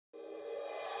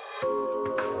Irwin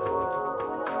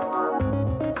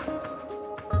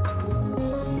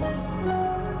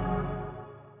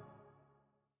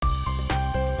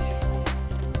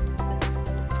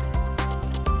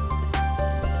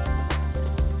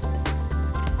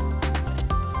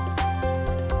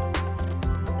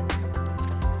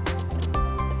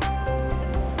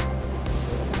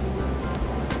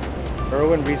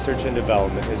Research and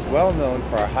Development is well known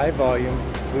for our high-volume,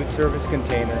 food service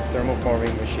container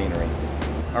thermoforming machinery.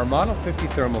 Our Model 50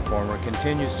 thermoformer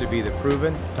continues to be the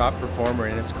proven top performer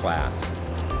in its class.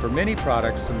 For many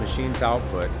products, the machine's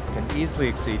output can easily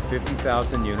exceed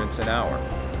 50,000 units an hour.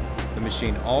 The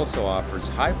machine also offers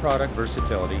high product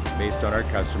versatility based on our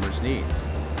customers' needs.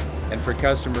 And for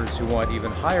customers who want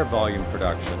even higher volume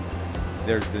production,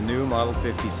 there's the new Model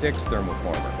 56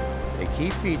 thermoformer. A key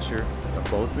feature of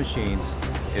both machines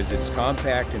is its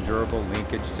compact and durable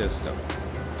linkage system.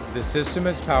 The system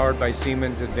is powered by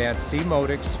Siemens' advanced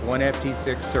Simotion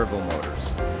 1FT6 servo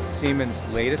motors. Siemens'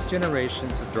 latest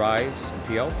generations of drives and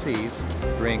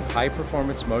PLCs bring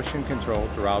high-performance motion control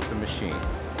throughout the machine.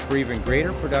 For even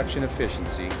greater production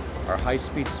efficiency, our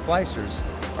high-speed splicers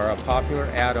are a popular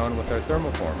add-on with our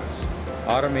thermoformers.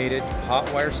 Automated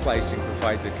hot wire splicing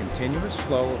provides a continuous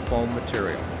flow of foam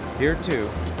material. Here too,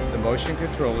 the motion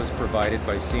control is provided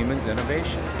by Siemens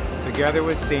Innovation. Together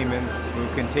with Siemens,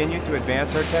 we've continued to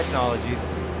advance our technologies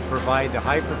to provide the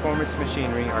high-performance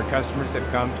machinery our customers have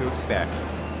come to expect.